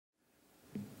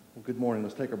Well, good morning.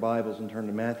 Let's take our Bibles and turn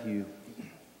to Matthew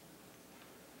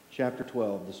chapter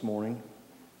 12 this morning.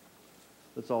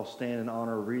 Let's all stand in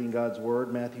honor of reading God's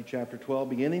Word. Matthew chapter 12,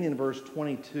 beginning in verse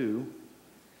 22.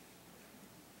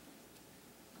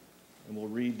 And we'll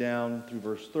read down through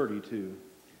verse 32.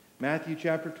 Matthew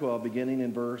chapter 12, beginning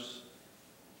in verse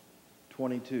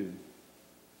 22.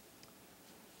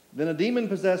 Then a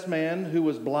demon-possessed man who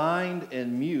was blind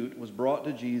and mute was brought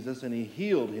to Jesus, and he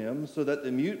healed him, so that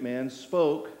the mute man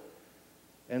spoke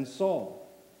and saw.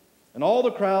 And all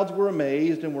the crowds were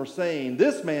amazed and were saying,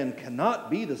 "This man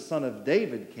cannot be the son of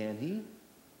David, can he?"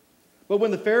 But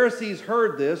when the Pharisees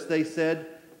heard this, they said,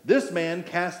 "This man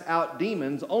casts out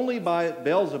demons only by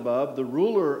Beelzebub, the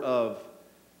ruler of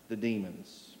the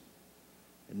demons."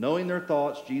 And knowing their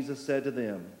thoughts, Jesus said to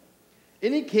them,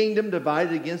 "Any kingdom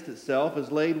divided against itself is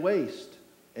laid waste,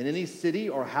 and any city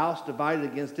or house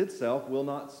divided against itself will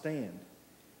not stand.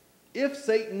 If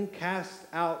Satan casts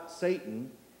out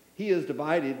Satan, he is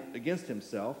divided against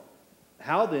himself.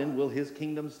 How then will his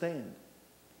kingdom stand?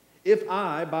 If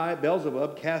I, by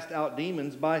Beelzebub, cast out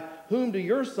demons, by whom do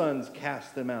your sons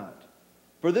cast them out?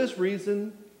 For this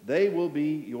reason, they will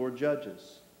be your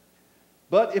judges.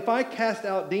 But if I cast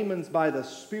out demons by the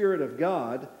Spirit of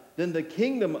God, then the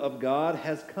kingdom of God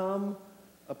has come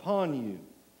upon you.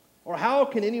 Or how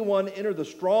can anyone enter the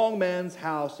strong man's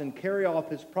house and carry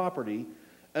off his property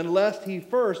unless he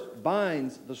first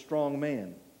binds the strong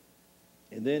man?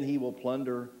 And then he will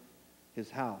plunder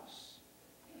his house.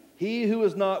 He who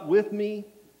is not with me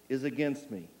is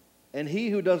against me, and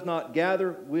he who does not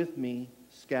gather with me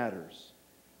scatters.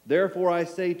 Therefore I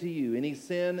say to you, any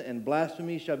sin and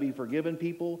blasphemy shall be forgiven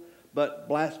people, but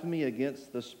blasphemy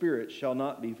against the Spirit shall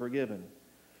not be forgiven.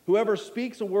 Whoever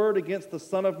speaks a word against the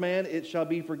Son of Man, it shall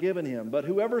be forgiven him. But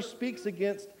whoever speaks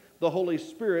against the Holy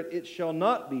Spirit, it shall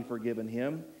not be forgiven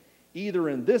him, either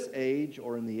in this age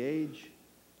or in the age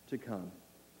to come."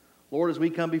 Lord, as we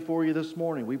come before you this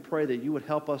morning, we pray that you would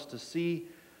help us to see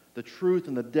the truth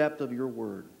and the depth of your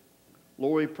word.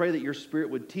 Lord, we pray that your Spirit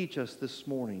would teach us this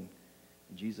morning.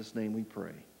 In Jesus' name we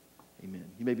pray. Amen.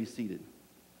 You may be seated.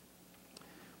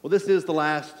 Well, this is the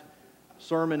last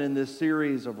sermon in this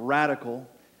series of Radical,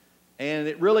 and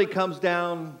it really comes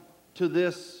down to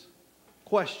this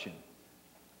question: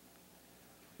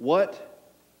 what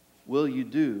will you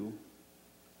do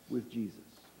with Jesus?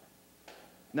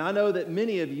 Now, I know that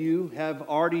many of you have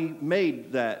already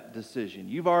made that decision.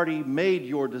 You've already made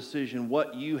your decision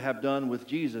what you have done with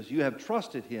Jesus. You have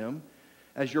trusted him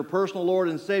as your personal Lord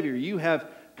and Savior. You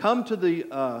have come to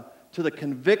the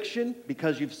conviction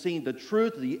because you've seen the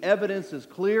truth. The evidence is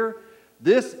clear.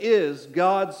 This is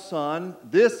God's Son.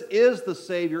 This is the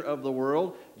Savior of the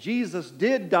world. Jesus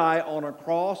did die on a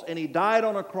cross, and he died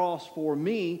on a cross for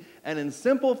me. And in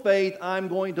simple faith, I'm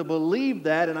going to believe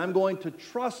that, and I'm going to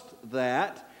trust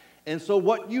that. And so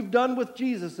what you've done with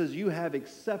Jesus is you have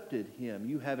accepted him.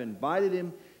 You have invited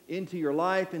him into your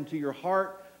life, into your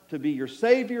heart, to be your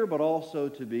Savior, but also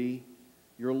to be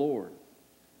your Lord.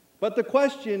 But the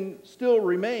question still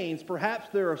remains. Perhaps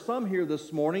there are some here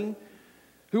this morning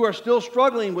who are still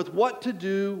struggling with what to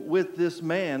do with this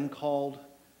man called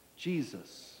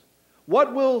Jesus.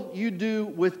 What will you do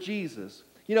with Jesus?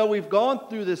 You know, we've gone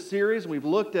through this series, and we've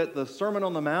looked at the Sermon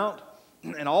on the Mount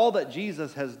and all that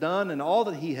Jesus has done and all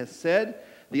that he has said,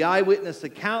 the eyewitness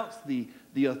accounts,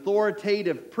 the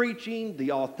authoritative preaching,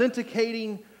 the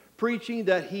authenticating preaching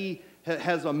that he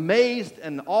has amazed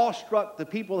and awestruck the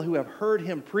people who have heard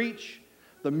him preach,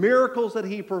 the miracles that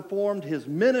he performed, his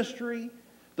ministry,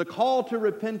 the call to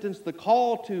repentance, the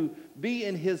call to be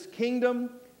in his kingdom.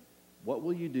 What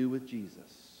will you do with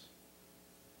Jesus?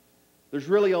 There's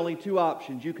really only two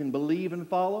options. You can believe and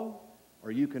follow,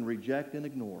 or you can reject and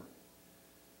ignore.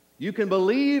 You can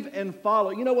believe and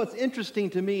follow. You know what's interesting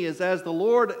to me is as the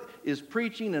Lord is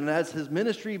preaching and as his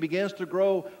ministry begins to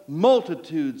grow,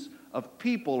 multitudes of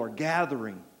people are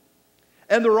gathering.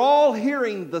 And they're all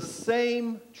hearing the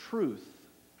same truth.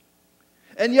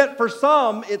 And yet for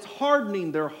some, it's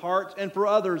hardening their hearts, and for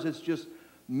others, it's just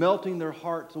melting their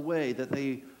hearts away, that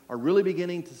they are really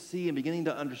beginning to see and beginning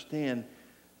to understand,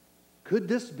 could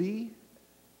this be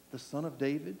the Son of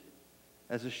David,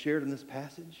 as is shared in this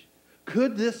passage?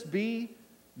 Could this be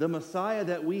the Messiah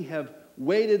that we have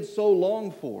waited so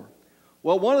long for?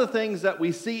 Well, one of the things that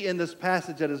we see in this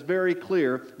passage that is very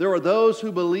clear, there are those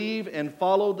who believed and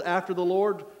followed after the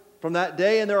Lord from that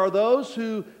day, and there are those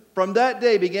who from that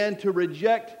day began to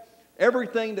reject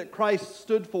everything that Christ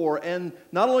stood for. And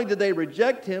not only did they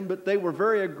reject him, but they were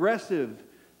very aggressive,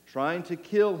 trying to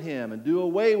kill him and do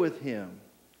away with him.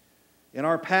 In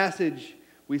our passage,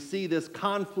 we see this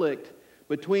conflict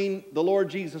between the Lord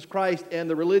Jesus Christ and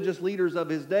the religious leaders of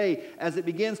his day as it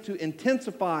begins to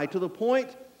intensify to the point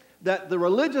that the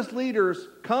religious leaders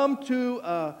come to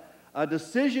a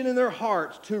decision in their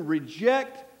hearts to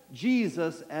reject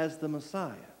Jesus as the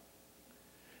Messiah.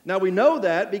 Now we know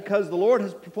that because the Lord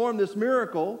has performed this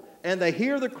miracle, and they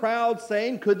hear the crowd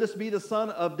saying, "Could this be the son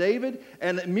of David?"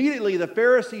 And immediately the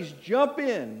Pharisees jump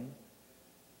in,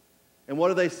 and what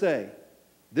do they say?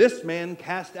 "This man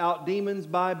cast out demons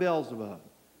by Beelzebub."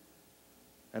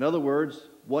 In other words,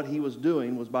 what he was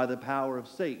doing was by the power of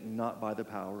Satan, not by the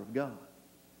power of God.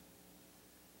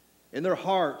 In their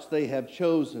hearts, they have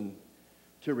chosen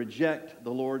to reject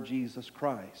the Lord Jesus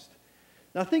Christ.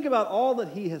 Now think about all that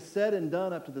he has said and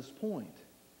done up to this point.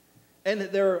 And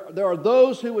there are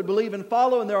those who would believe and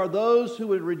follow, and there are those who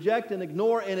would reject and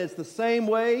ignore, and it's the same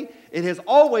way. It has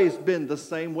always been the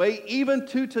same way, even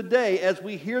to today as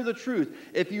we hear the truth.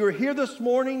 If you are here this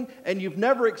morning and you've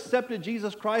never accepted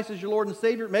Jesus Christ as your Lord and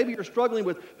Savior, maybe you're struggling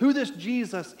with who this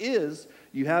Jesus is,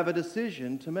 you have a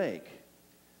decision to make.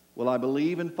 Will I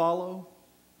believe and follow,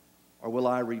 or will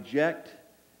I reject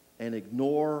and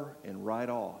ignore and write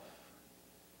off?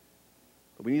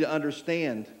 But we need to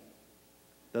understand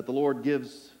that the Lord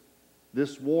gives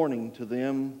this warning to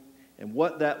them, and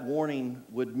what that warning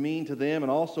would mean to them, and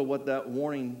also what that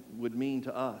warning would mean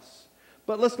to us.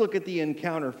 But let's look at the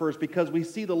encounter first, because we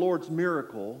see the Lord's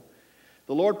miracle.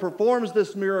 The Lord performs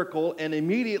this miracle, and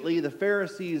immediately the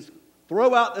Pharisees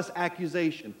throw out this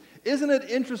accusation. Isn't it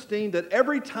interesting that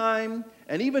every time,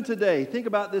 and even today, think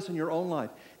about this in your own life,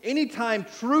 anytime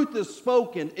truth is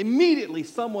spoken, immediately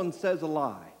someone says a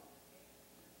lie.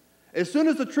 As soon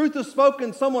as the truth is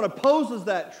spoken, someone opposes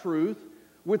that truth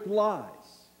with lies.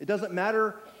 It doesn't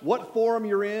matter what forum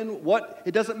you're in,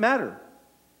 it doesn't matter.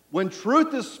 When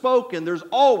truth is spoken, there's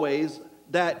always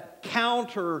that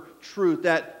counter truth,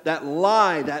 that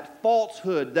lie, that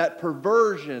falsehood, that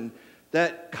perversion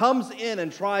that comes in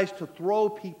and tries to throw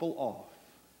people off.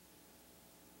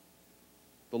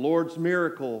 The Lord's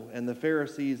miracle and the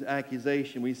Pharisees'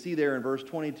 accusation. We see there in verse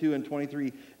 22 and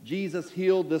 23, Jesus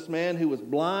healed this man who was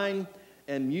blind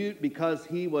and mute because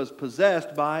he was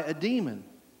possessed by a demon.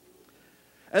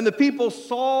 And the people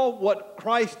saw what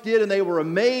Christ did, and they were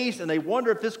amazed, and they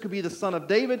wondered if this could be the Son of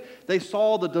David. They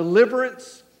saw the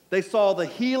deliverance. They saw the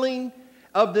healing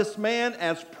of this man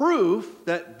as proof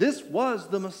that this was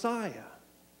the Messiah.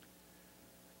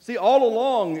 See, all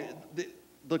along,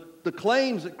 the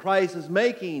claims that Christ is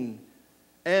making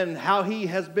and how he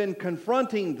has been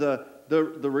confronting the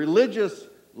religious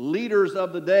leaders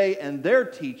of the day and their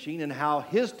teaching, and how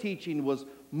his teaching was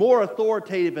more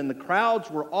authoritative, and the crowds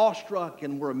were awestruck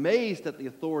and were amazed at the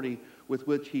authority with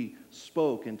which he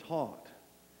spoke and taught.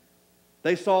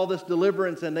 They saw this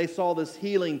deliverance and they saw this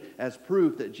healing as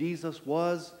proof that Jesus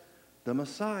was the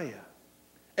Messiah.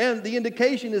 And the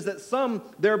indication is that some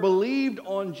there believed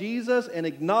on Jesus and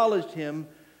acknowledged him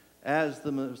as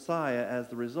the Messiah as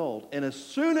the result. And as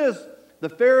soon as the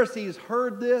Pharisees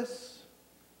heard this,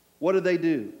 what did they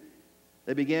do?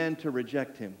 They began to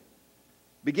reject him,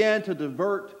 began to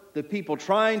divert the people,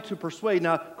 trying to persuade.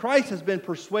 Now, Christ has been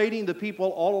persuading the people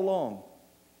all along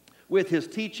with his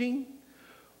teaching,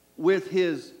 with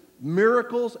his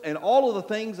miracles, and all of the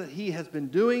things that he has been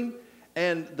doing.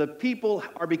 And the people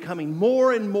are becoming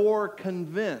more and more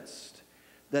convinced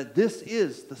that this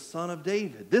is the Son of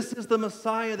David. This is the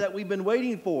Messiah that we've been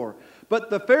waiting for. But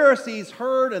the Pharisees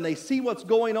heard, and they see what's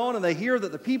going on, and they hear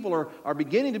that the people are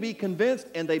beginning to be convinced,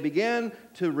 and they began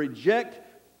to reject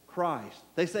Christ.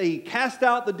 They say he cast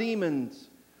out the demons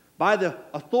by the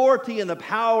authority and the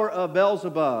power of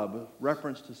Beelzebub,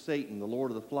 reference to Satan, the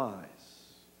Lord of the Flies.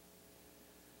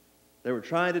 They were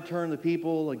trying to turn the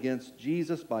people against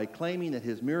Jesus by claiming that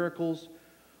his miracles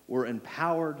were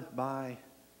empowered by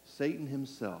Satan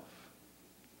himself.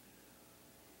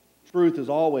 Truth is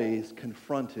always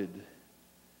confronted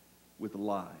with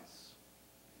lies.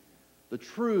 The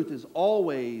truth is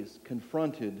always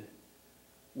confronted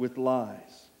with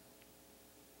lies.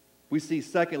 We see,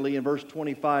 secondly, in verse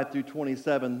 25 through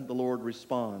 27, the Lord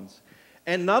responds.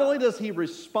 And not only does he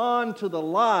respond to the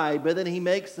lie, but then he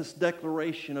makes this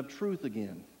declaration of truth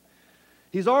again.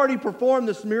 He's already performed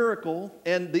this miracle,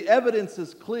 and the evidence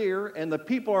is clear, and the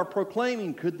people are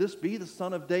proclaiming, could this be the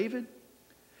Son of David?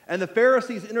 And the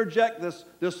Pharisees interject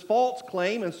this false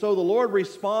claim, and so the Lord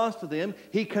responds to them.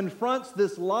 He confronts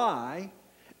this lie,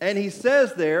 and he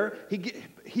says there,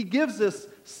 he gives this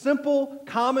simple,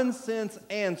 common sense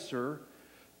answer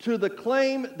to the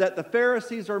claim that the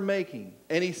Pharisees are making.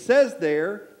 And he says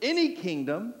there, any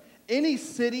kingdom, any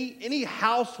city, any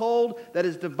household that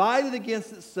is divided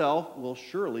against itself will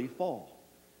surely fall.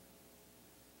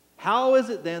 How is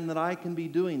it then that I can be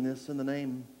doing this in the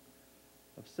name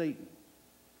of Satan?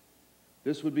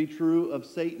 This would be true of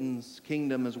Satan's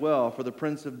kingdom as well. For the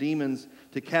prince of demons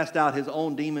to cast out his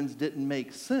own demons didn't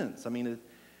make sense. I mean, it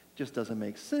just doesn't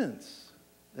make sense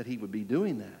that he would be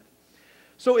doing that.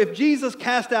 So if Jesus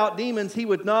cast out demons, he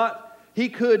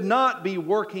could not be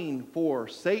working for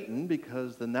Satan,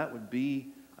 because then that would be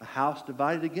a house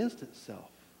divided against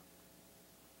itself.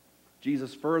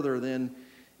 Jesus further then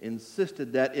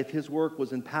insisted that if his work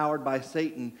was empowered by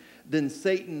Satan, then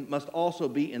Satan must also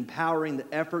be empowering the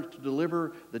effort to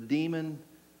deliver the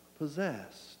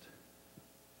demon-possessed.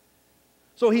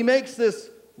 So he makes this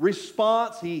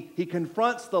response, he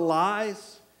confronts the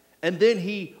lies, and then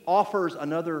he offers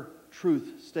another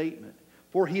truth statement.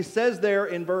 For he says there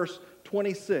in verse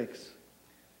 26,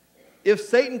 if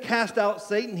Satan cast out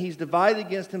Satan, he's divided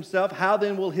against himself. How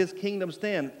then will his kingdom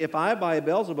stand? If I by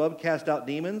Beelzebub cast out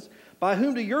demons, by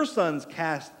whom do your sons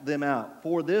cast them out?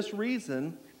 For this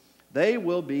reason, they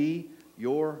will be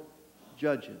your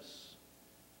judges.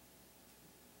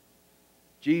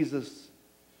 Jesus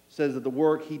says that the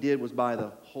work he did was by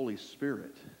the Holy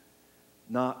Spirit,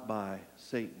 not by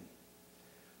Satan.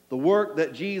 The work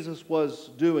that Jesus was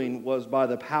doing was by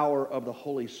the power of the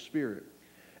Holy Spirit.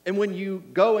 And when you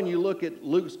go and you look at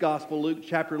Luke's Gospel, Luke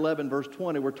chapter 11, verse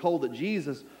 20, we're told that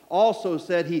Jesus also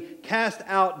said he cast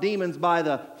out demons by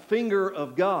the finger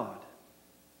of God.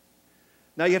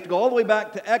 Now you have to go all the way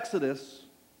back to Exodus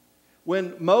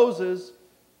when Moses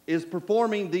is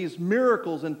performing these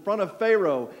miracles in front of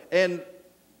Pharaoh. And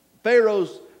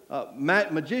Pharaoh's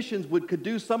magicians could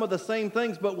do some of the same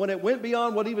things, but when it went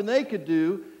beyond what even they could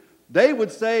do, they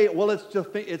would say, well, it's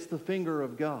the finger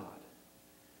of God.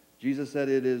 Jesus said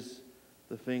it is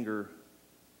the finger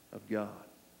of God.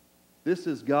 This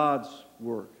is God's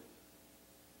work,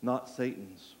 not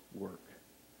Satan's work.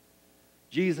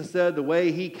 Jesus said the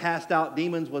way he cast out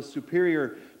demons was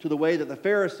superior to the way that the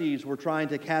Pharisees were trying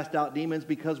to cast out demons,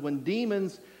 because when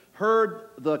demons heard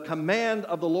the command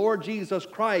of the Lord Jesus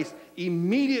Christ,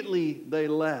 immediately they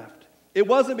left. It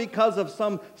wasn't because of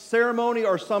some ceremony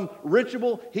or some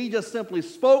ritual. He just simply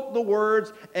spoke the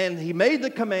words and he made the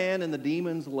command and the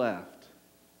demons left.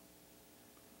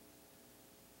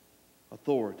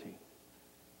 Authority.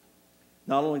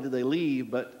 Not only did they leave,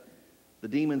 but the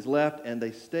demons left and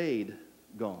they stayed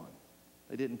gone.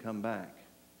 They didn't come back.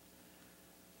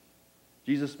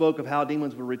 Jesus spoke of how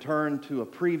demons would return to a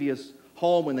previous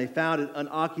home when they found it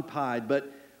unoccupied, but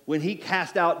when he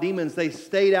cast out demons, they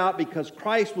stayed out because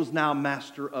Christ was now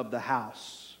master of the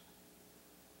house.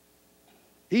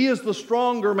 He is the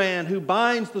stronger man who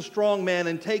binds the strong man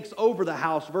and takes over the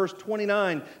house. Verse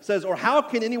 29 says, or how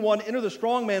can anyone enter the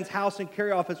strong man's house and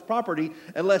carry off his property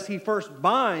unless he first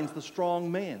binds the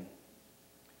strong man?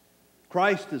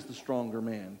 Christ is the stronger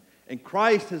man, and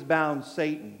Christ has bound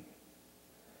Satan.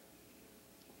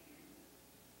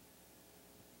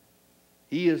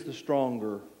 He is the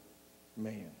stronger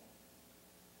man.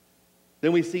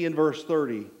 Then we see in verse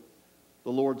 30 the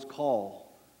Lord's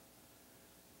call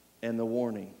and the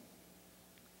warning.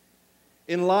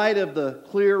 In light of the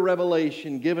clear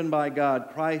revelation given by God,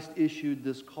 Christ issued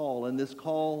this call, and this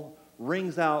call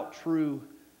rings out true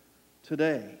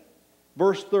today.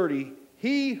 Verse 30,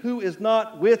 he who is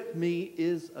not with me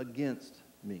is against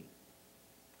me,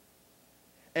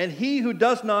 and he who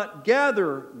does not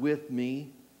gather with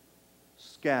me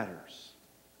scatters.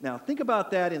 Now, think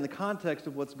about that in the context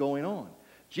of what's going on.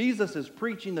 Jesus is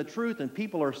preaching the truth, and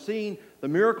people are seeing the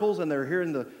miracles, and they're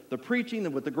hearing the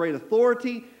preaching with the great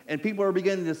authority, and people are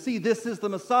beginning to see this is the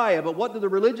Messiah. But what do the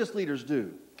religious leaders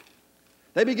do?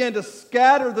 They began to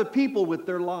scatter the people with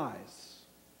their lies.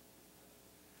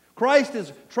 Christ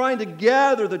is trying to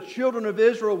gather the children of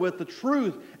Israel with the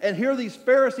truth, and here these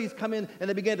Pharisees come in, and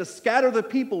they began to scatter the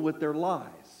people with their lies.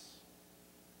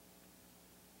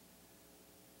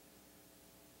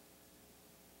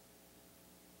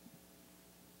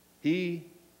 He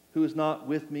who is not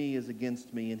with me is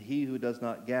against me, and he who does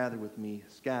not gather with me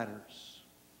scatters.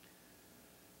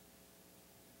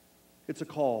 It's a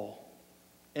call,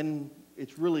 and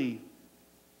it's really,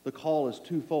 the call is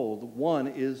twofold. One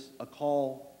is a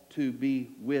call to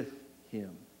be with him.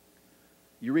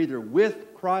 You're either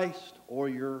with Christ or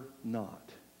you're not.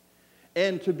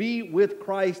 And to be with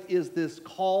Christ is this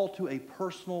call to a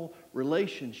personal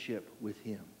relationship with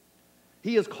him.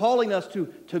 He is calling us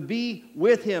to be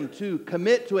with him, to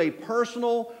commit to a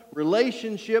personal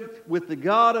relationship with the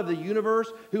God of the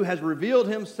universe who has revealed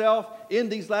himself in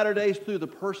these latter days through the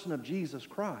person of Jesus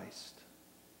Christ.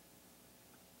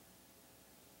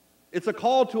 It's a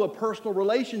call to a personal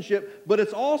relationship, but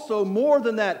it's also more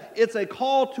than that. It's a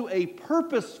call to a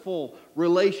purposeful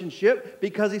relationship,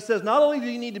 because he says, not only do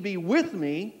you need to be with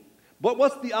me, but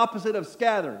what's the opposite of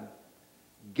scattering?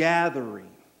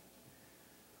 Gathering.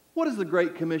 What does the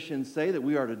Great Commission say that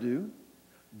we are to do?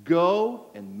 Go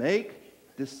and make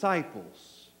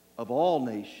disciples of all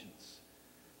nations.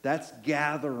 That's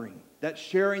gathering. That's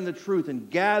sharing the truth and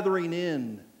gathering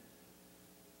in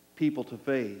people to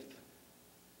faith.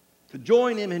 To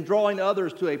join Him in drawing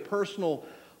others to a personal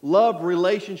love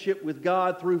relationship with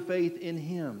God through faith in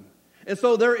Him. And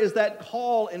so there is that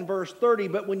call in verse 30,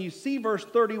 but when you see verse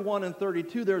 31 and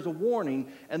 32, there's a warning,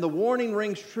 and the warning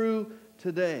rings true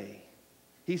today.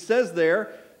 He says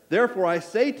there, therefore I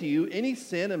say to you, any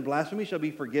sin and blasphemy shall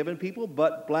be forgiven people,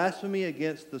 but blasphemy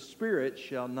against the Spirit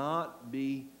shall not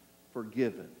be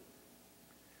forgiven.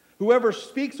 Whoever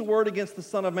speaks a word against the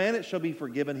Son of Man, it shall be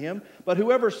forgiven him. But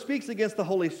whoever speaks against the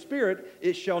Holy Spirit,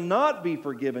 it shall not be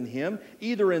forgiven him,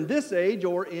 either in this age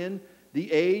or in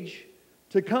the age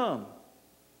to come.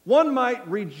 One might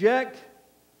reject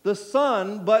the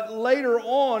Son, but later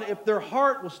on, if their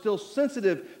heart was still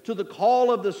sensitive to the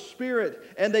call of the Spirit,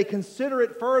 and they consider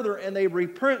it further and they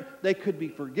repent, they could be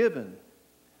forgiven.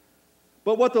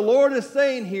 But what the Lord is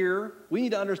saying here, we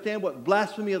need to understand what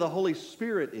blasphemy of the Holy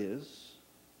Spirit is.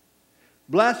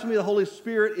 Blasphemy of the Holy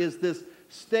Spirit is this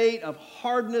state of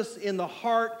hardness in the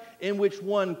heart in which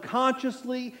one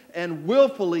consciously and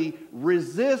willfully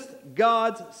resists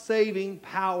God's saving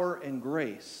power and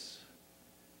grace.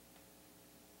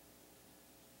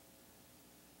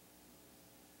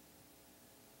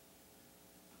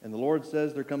 And the Lord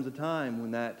says there comes a time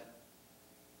when that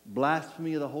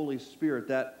blasphemy of the Holy Spirit,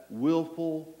 that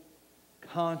willful,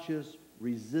 conscious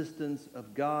resistance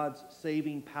of God's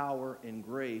saving power and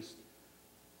grace,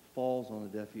 falls on a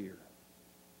deaf ear.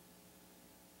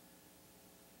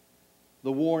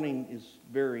 The warning is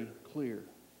very clear.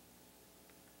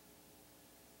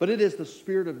 But it is the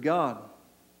Spirit of God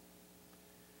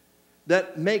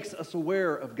that makes us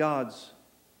aware of God's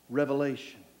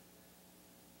revelation.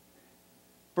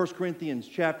 1 Corinthians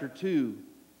chapter 2,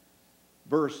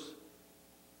 verse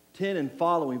 10 and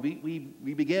following,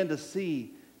 we began to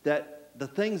see that the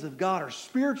things of God are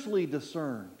spiritually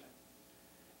discerned.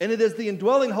 And it is the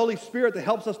indwelling Holy Spirit that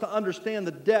helps us to understand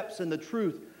the depths and the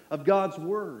truth of God's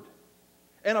Word.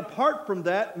 And apart from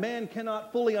that, man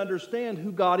cannot fully understand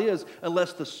who God is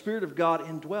unless the Spirit of God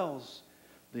indwells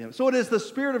them. So it is the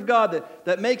Spirit of God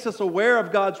that makes us aware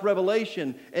of God's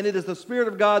revelation. And it is the Spirit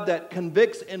of God that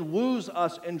convicts and woos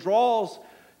us and draws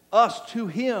us to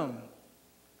Him.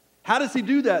 How does He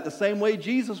do that? The same way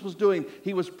Jesus was doing.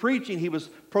 He was preaching. He was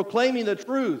proclaiming the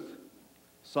truth.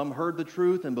 Some heard the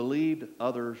truth and believed.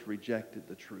 Others rejected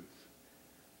the truth.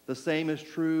 The same is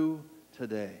true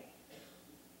today.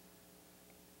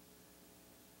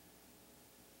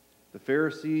 The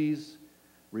Pharisees'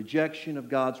 rejection of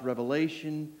God's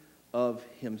revelation of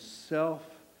Himself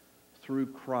through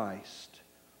Christ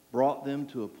brought them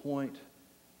to a point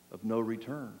of no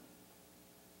return.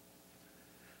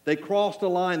 They crossed a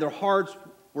line. Their hearts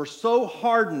were so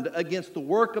hardened against the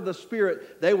work of the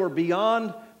Spirit, they were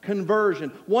beyond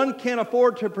conversion. One can't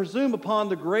afford to presume upon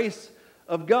the grace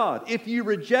of God. If you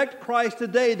reject Christ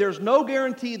today, there's no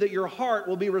guarantee that your heart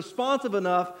will be responsive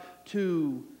enough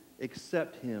to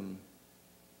accept Him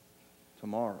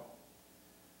tomorrow.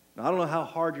 Now, I don't know how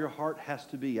hard your heart has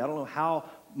to be. I don't know how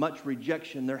much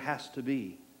rejection there has to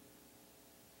be.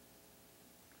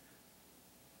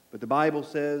 But the Bible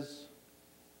says,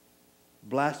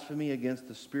 blasphemy against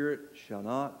the Spirit shall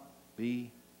not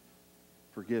be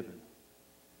forgiven.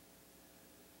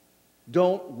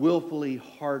 Don't willfully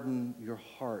harden your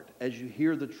heart as you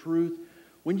hear the truth.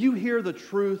 When you hear the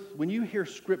truth, when you hear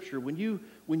Scripture, when you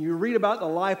read about the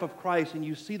life of Christ and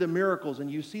you see the miracles and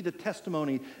you see the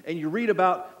testimony and you read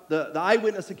about the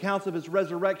eyewitness accounts of His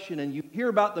resurrection and you hear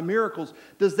about the miracles,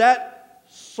 does that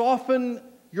soften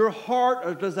your heart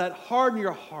or does that harden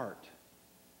your heart?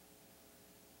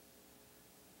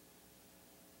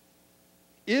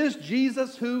 Is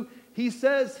Jesus who He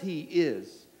says He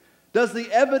is? Does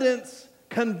the evidence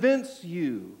convince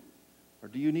you, or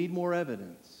do you need more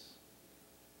evidence?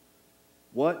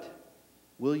 What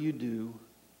will you do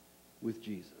with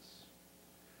Jesus?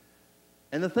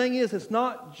 And the thing is, it's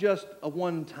not just a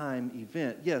one-time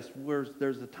event. Yes,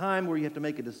 there's a time where you have to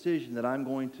make a decision that I'm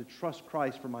going to trust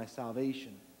Christ for my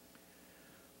salvation.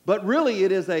 But really,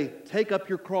 it is a take up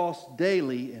your cross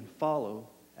daily and follow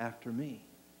after me.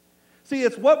 See,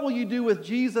 it's what will you do with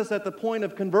Jesus at the point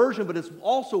of conversion, but it's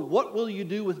also what will you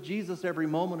do with Jesus every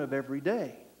moment of every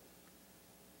day.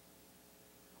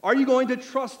 Are you going to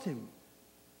trust Him?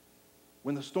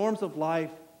 when the storms of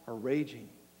life are raging?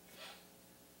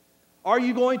 Are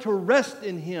you going to rest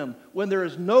in Him when there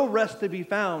is no rest to be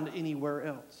found anywhere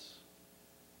else?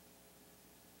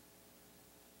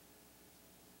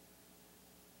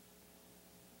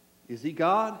 Is He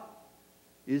God?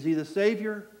 Is He the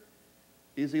Savior?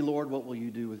 Is He Lord? What will you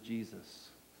do with Jesus?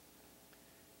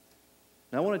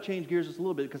 Now I want to change gears just a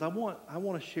little bit because I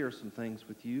want to share some things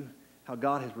with you, how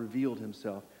God has revealed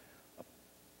Himself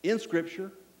in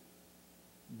Scripture,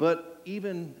 but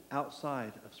even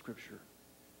outside of Scripture.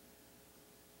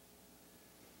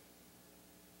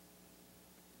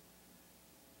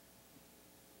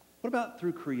 What about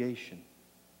through creation?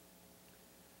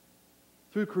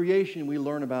 Through creation, we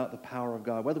learn about the power of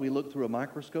God, whether we look through a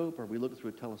microscope or we look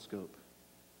through a telescope.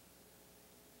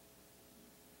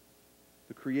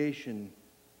 The creation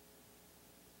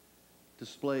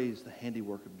displays the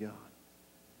handiwork of God.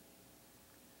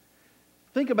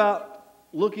 Think about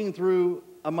looking through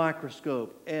a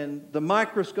microscope, and the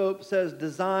microscope says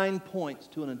design points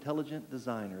to an intelligent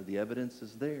designer. The evidence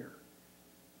is there.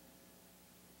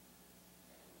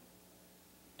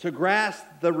 To grasp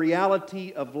the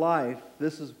reality of life,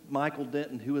 this is Michael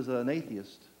Denton, who is an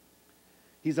atheist.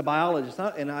 He's a biologist.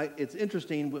 It's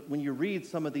interesting when you read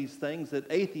some of these things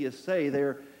that atheists say,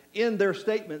 in their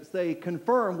statements, they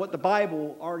confirm what the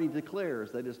Bible already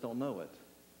declares. They just don't know it.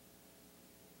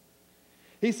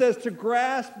 He says, to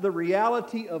grasp the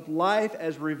reality of life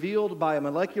as revealed by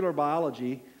molecular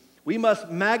biology, we must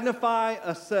magnify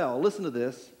a cell, listen to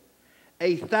this,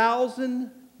 1,000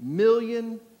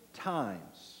 million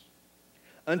times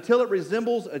until it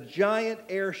resembles a giant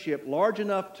airship large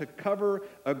enough to cover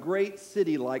a great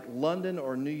city like London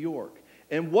or New York.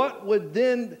 And what would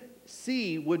then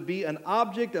see would be an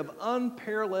object of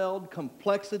unparalleled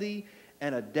complexity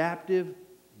and adaptive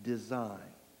design.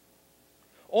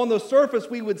 On the surface,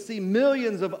 we would see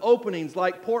millions of openings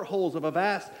like portholes of a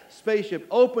vast spaceship,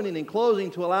 opening and closing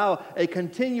to allow a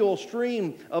continual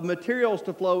stream of materials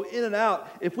to flow in and out.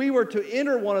 If we were to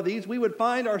enter one of these, we would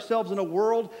find ourselves in a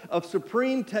world of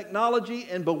supreme technology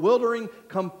and bewildering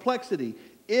complexity.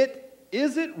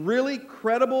 Is it really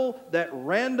credible that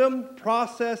random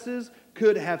processes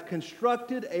could have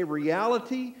constructed a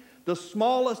reality, the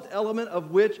smallest element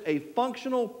of which, a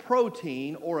functional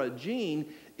protein or a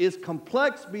gene, is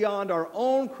complex beyond our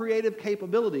own creative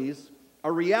capabilities,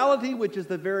 a reality which is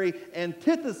the very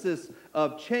antithesis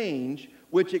of change,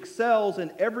 which excels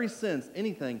in every sense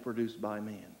anything produced by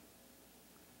man?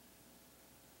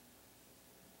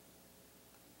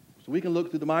 So we can look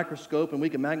through the microscope and we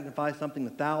can magnify something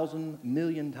 1,000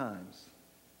 million times.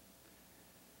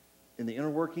 In the inner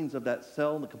workings of that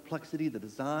cell, the complexity, the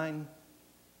design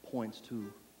points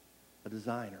to a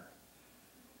designer.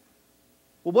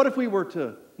 Well, what if we were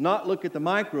to not look at the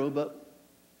micro, but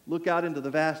look out into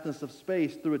the vastness of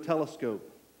space through a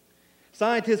telescope?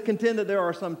 Scientists contend that there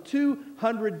are some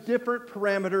 200 different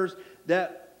parameters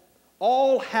that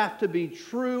all have to be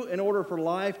true in order for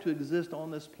life to exist on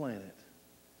this planet.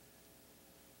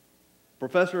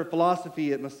 Professor of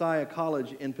philosophy at Messiah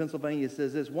College in Pennsylvania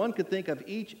says this: one could think of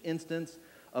each instance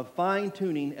of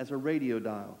fine-tuning as a radio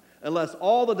dial. Unless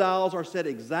all the dials are set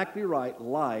exactly right,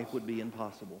 life would be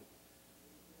impossible.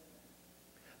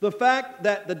 The fact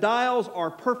that the dials are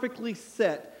perfectly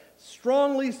set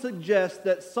strongly suggests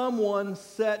that someone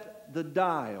set the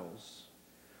dials,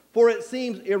 for it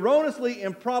seems erroneously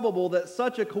improbable that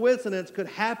such a coincidence could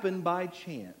happen by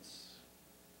chance.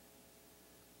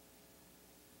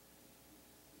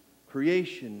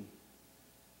 Creation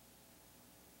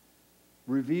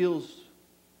reveals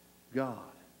God,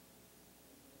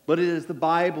 but it is the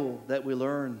Bible that we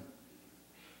learn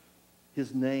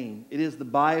His name. It is the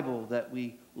Bible that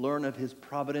we learn of His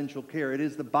providential care. It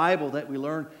is the Bible that we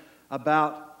learn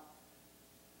about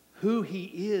who He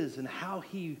is and how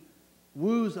He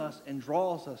woos us and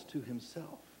draws us to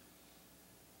Himself.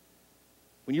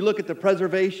 When you look at the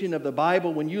preservation of the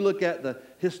Bible, when you look at the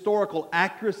historical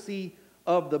accuracy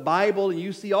of the Bible, and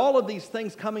you see all of these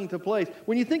things coming to place,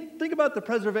 when you think about the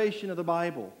preservation of the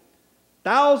Bible,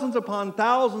 thousands upon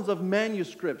thousands of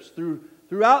manuscripts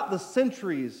throughout the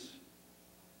centuries.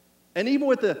 And even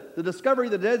with the discovery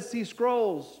of the Dead Sea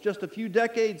Scrolls just a few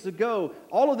decades ago,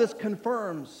 all of this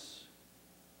confirms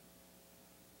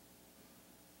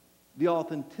the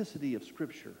authenticity of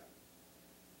Scripture.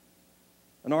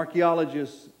 An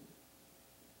archaeologist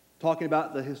talking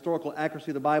about the historical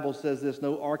accuracy of the Bible says this: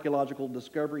 no archaeological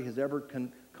discovery has ever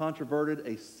controverted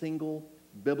a single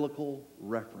biblical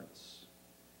reference.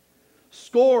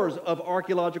 Scores of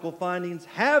archaeological findings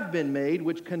have been made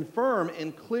which confirm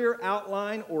in clear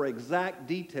outline or exact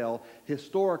detail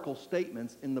historical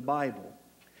statements in the Bible.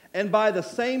 And by the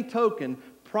same token,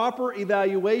 proper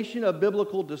evaluation of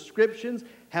biblical descriptions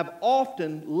have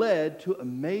often led to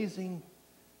amazing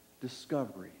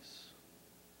discoveries.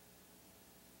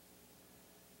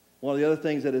 One of the other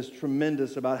things that is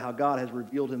tremendous about how God has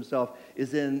revealed himself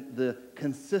is in the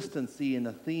consistency and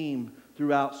the theme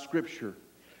throughout Scripture.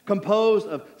 Composed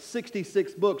of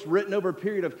 66 books written over a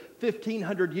period of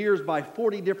 1,500 years by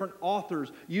 40 different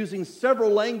authors using several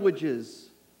languages.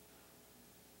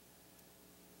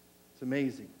 It's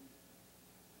amazing.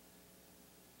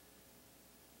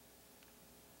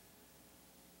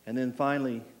 And then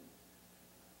finally,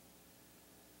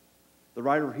 the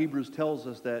writer of Hebrews tells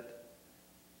us that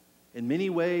in many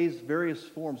ways, various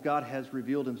forms, God has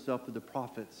revealed himself to the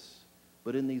prophets.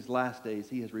 But in these last days,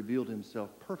 he has revealed himself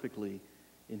perfectly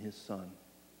in his Son.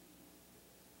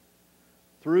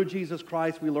 Through Jesus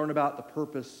Christ, we learn about the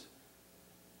purpose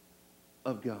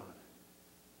of God.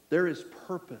 There is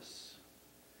purpose.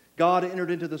 God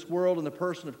entered into this world in the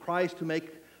person of Christ to make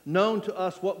known to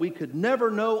us what we could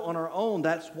never know on our own.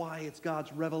 That's why it's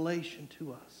God's revelation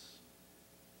to us.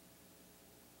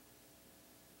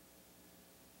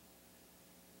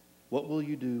 What will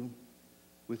you do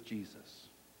with Jesus?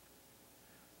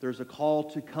 There's a call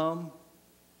to come,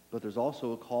 but there's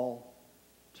also a call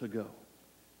to go.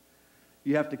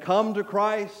 You have to come to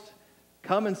Christ,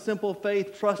 come in simple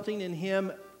faith, trusting in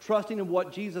him, trusting in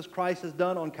what Jesus Christ has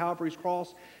done on Calvary's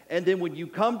cross. And then when you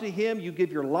come to him, you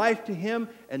give your life to him,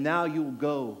 and now you will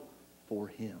go for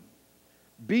him.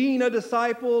 Being a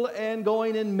disciple and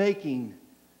going and making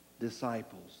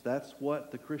disciples. That's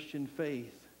what the Christian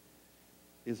faith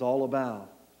is all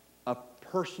about. A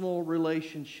personal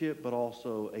relationship, but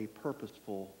also a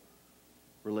purposeful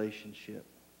relationship.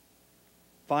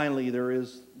 Finally, there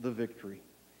is the victory.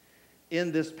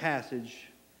 In this passage,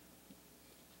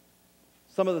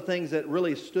 some of the things that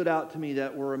really stood out to me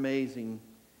that were amazing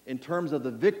in terms of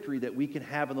the victory that we can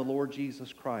have in the Lord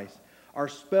Jesus Christ are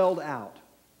spelled out.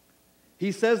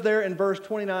 He says there in verse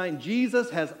 29, Jesus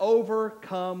has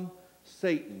overcome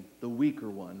Satan, the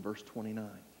weaker one, verse 29.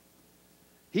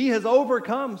 He has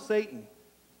overcome Satan.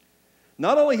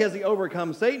 Not only has he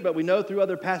overcome Satan, but we know through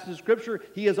other passages of Scripture,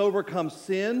 he has overcome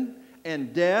sin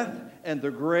and death and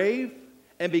the grave.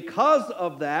 And because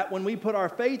of that, when we put our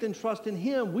faith and trust in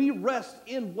him, we rest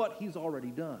in what he's already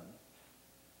done.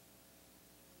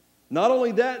 Not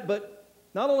only that, but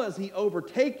not only has he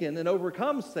overtaken and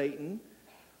overcome Satan,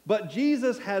 but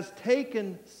Jesus has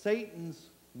taken Satan's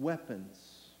weapons.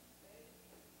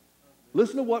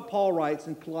 Listen to what Paul writes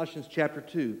in Colossians chapter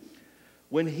 2.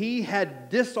 When he had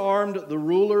disarmed the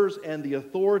rulers and the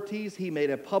authorities, he made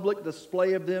a public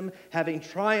display of them, having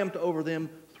triumphed over them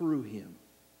through him.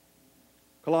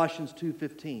 Colossians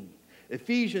 2:15.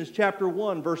 Ephesians chapter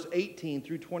 1, verse 18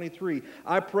 through 23.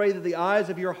 I pray that the eyes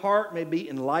of your heart may be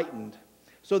enlightened,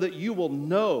 so that you will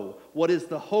know what is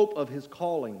the hope of his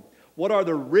calling. What are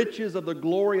the riches of the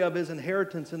glory of his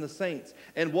inheritance in the saints?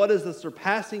 And what is the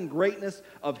surpassing greatness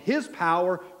of his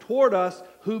power toward us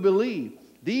who believe?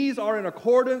 These are in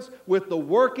accordance with the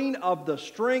working of the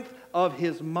strength of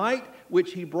his might,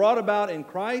 which he brought about in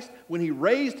Christ when he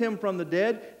raised him from the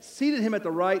dead, seated him at the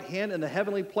right hand in the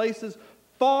heavenly places,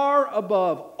 far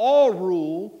above all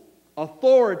rule,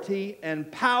 authority, and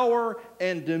power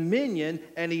and dominion,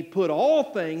 and he put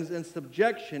all things in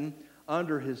subjection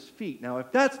under his feet. Now,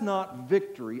 if that's not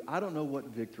victory, I don't know what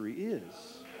victory is.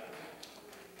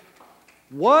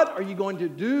 What are you going to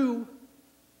do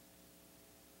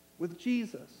with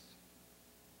Jesus?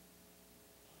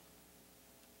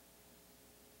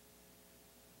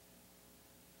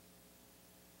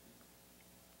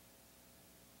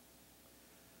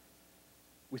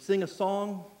 We sing a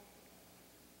song,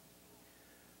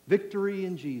 Victory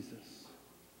in Jesus.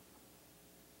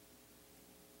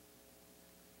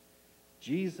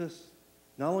 Jesus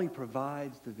not only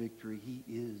provides the victory, he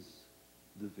is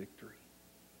the victory.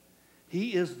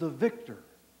 He is the victor.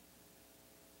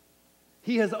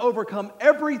 He has overcome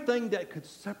everything that could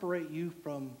separate you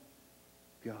from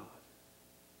God.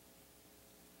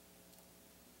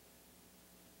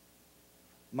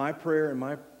 My prayer and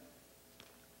my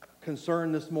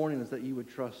concern this morning is that you would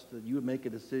trust, that you would make a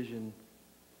decision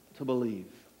to believe.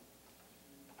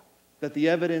 That the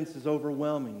evidence is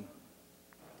overwhelming.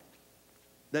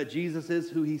 That Jesus is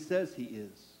who he says he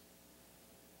is.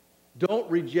 Don't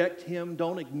reject him.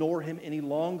 Don't ignore him any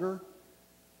longer.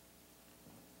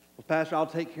 Well, Pastor, I'll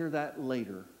take care of that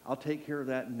later. I'll take care of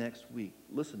that next week.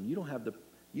 Listen, you don't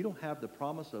have the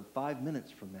promise of 5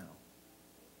 minutes from now.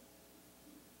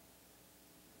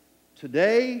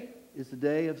 Today is the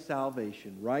day of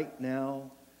salvation. Right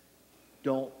now,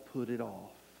 don't put it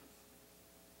off.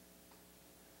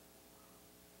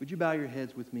 Would you bow your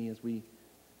heads with me as we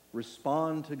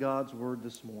respond to God's word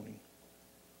this morning?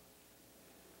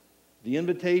 The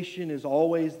invitation is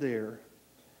always there.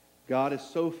 God is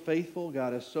so faithful.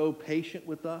 God is so patient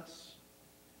with us.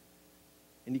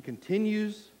 And He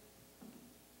continues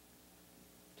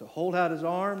to hold out His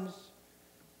arms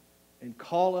and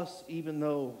call us, even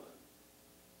though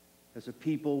as a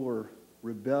people we're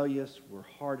rebellious, we're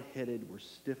hard-headed, we're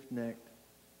stiff-necked.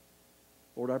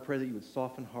 Lord, I pray that You would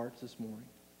soften hearts this morning.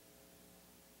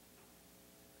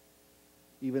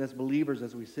 Even as believers,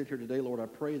 as we sit here today, Lord, I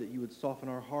pray that You would soften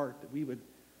our heart, that we would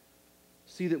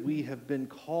see that we have been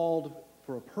called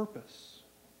for a purpose,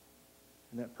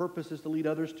 and that purpose is to lead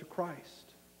others to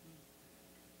Christ.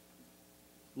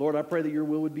 Lord, I pray that Your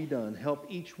will would be done. Help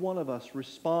each one of us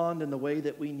respond in the way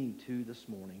that we need to this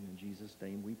morning. In Jesus'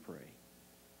 name we pray.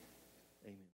 Amen.